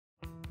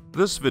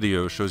This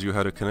video shows you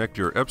how to connect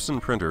your Epson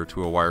printer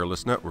to a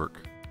wireless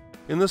network.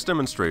 In this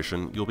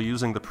demonstration, you'll be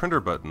using the printer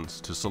buttons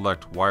to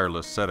select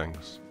wireless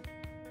settings.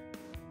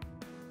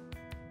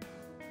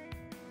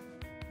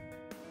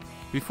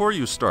 Before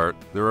you start,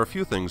 there are a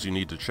few things you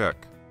need to check.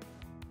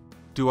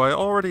 Do I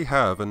already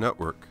have a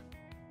network?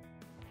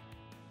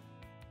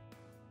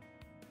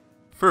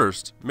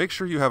 First, make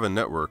sure you have a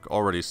network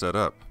already set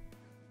up.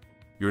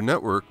 Your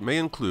network may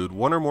include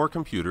one or more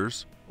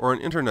computers or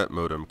an internet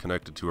modem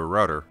connected to a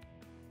router.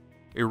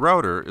 A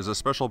router is a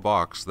special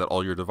box that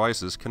all your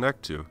devices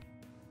connect to.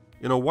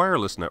 In a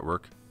wireless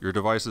network, your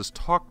devices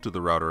talk to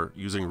the router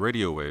using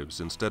radio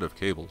waves instead of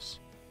cables.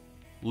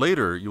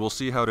 Later, you will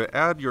see how to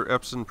add your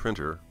Epson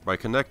printer by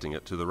connecting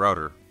it to the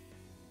router.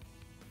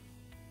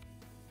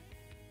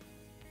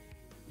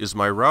 Is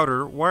my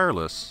router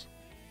wireless?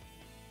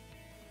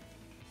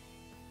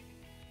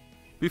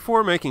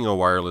 Before making a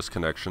wireless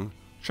connection,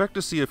 check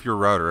to see if your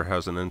router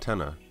has an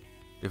antenna.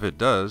 If it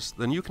does,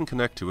 then you can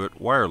connect to it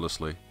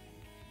wirelessly.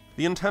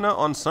 The antenna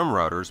on some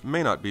routers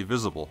may not be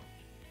visible.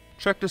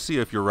 Check to see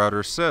if your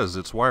router says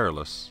it's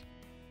wireless.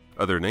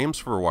 Other names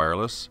for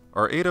wireless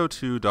are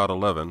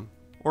 802.11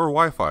 or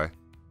Wi-Fi.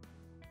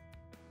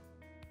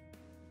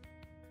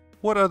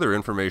 What other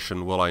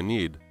information will I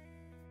need?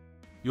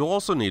 You'll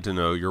also need to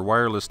know your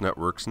wireless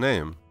network's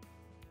name.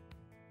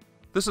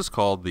 This is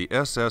called the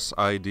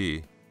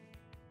SSID.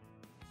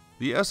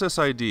 The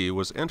SSID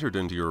was entered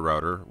into your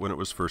router when it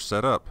was first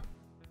set up.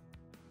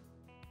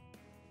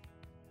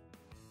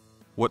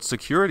 What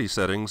security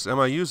settings am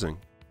I using?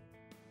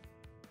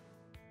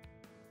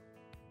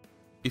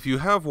 If you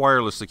have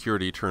wireless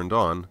security turned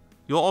on,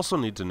 you'll also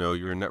need to know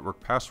your network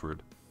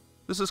password.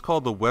 This is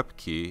called the WEP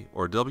key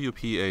or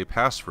WPA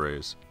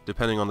passphrase,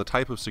 depending on the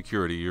type of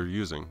security you're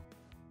using.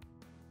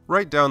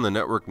 Write down the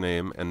network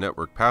name and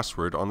network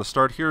password on the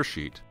Start Here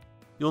sheet.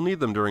 You'll need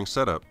them during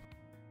setup.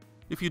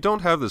 If you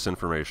don't have this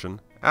information,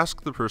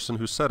 ask the person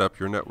who set up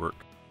your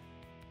network.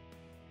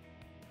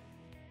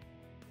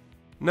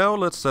 Now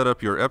let's set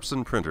up your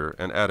Epson printer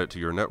and add it to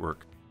your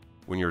network.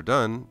 When you're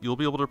done, you'll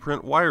be able to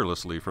print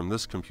wirelessly from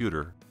this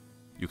computer.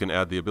 You can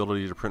add the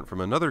ability to print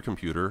from another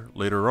computer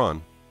later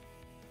on.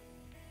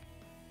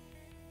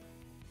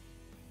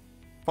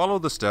 Follow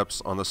the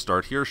steps on the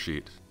Start Here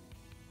sheet.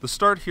 The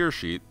Start Here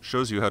sheet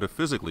shows you how to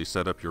physically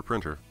set up your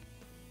printer.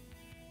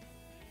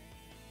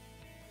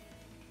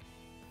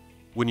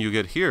 When you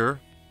get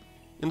here,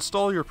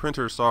 install your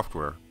printer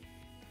software.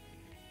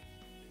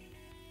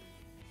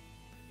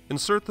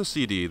 Insert the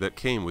CD that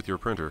came with your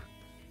printer.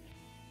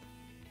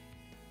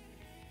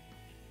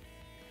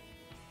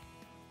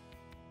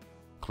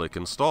 Click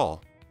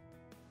Install.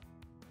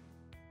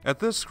 At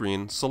this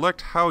screen,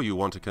 select how you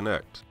want to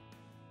connect.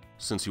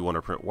 Since you want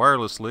to print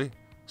wirelessly,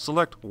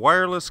 select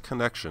Wireless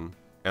Connection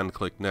and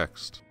click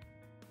Next.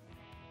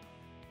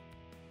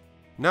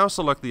 Now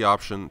select the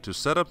option to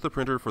set up the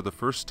printer for the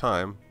first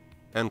time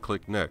and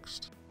click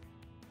Next.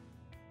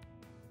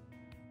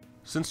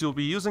 Since you'll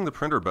be using the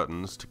printer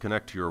buttons to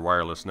connect to your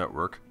wireless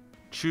network,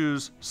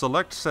 choose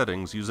Select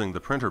Settings using the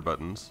printer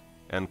buttons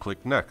and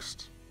click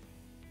Next.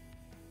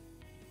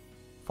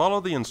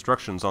 Follow the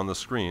instructions on the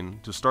screen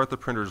to start the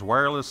printer's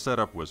wireless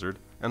setup wizard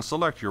and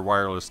select your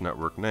wireless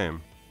network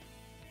name.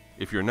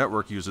 If your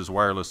network uses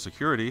wireless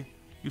security,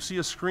 you see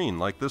a screen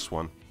like this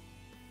one.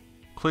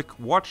 Click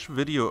Watch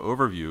Video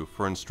Overview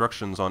for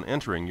instructions on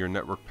entering your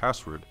network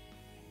password.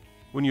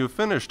 When you have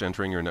finished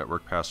entering your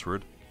network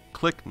password,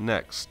 click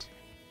Next.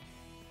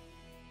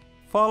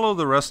 Follow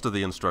the rest of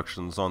the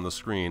instructions on the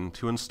screen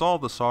to install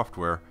the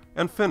software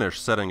and finish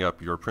setting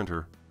up your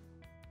printer.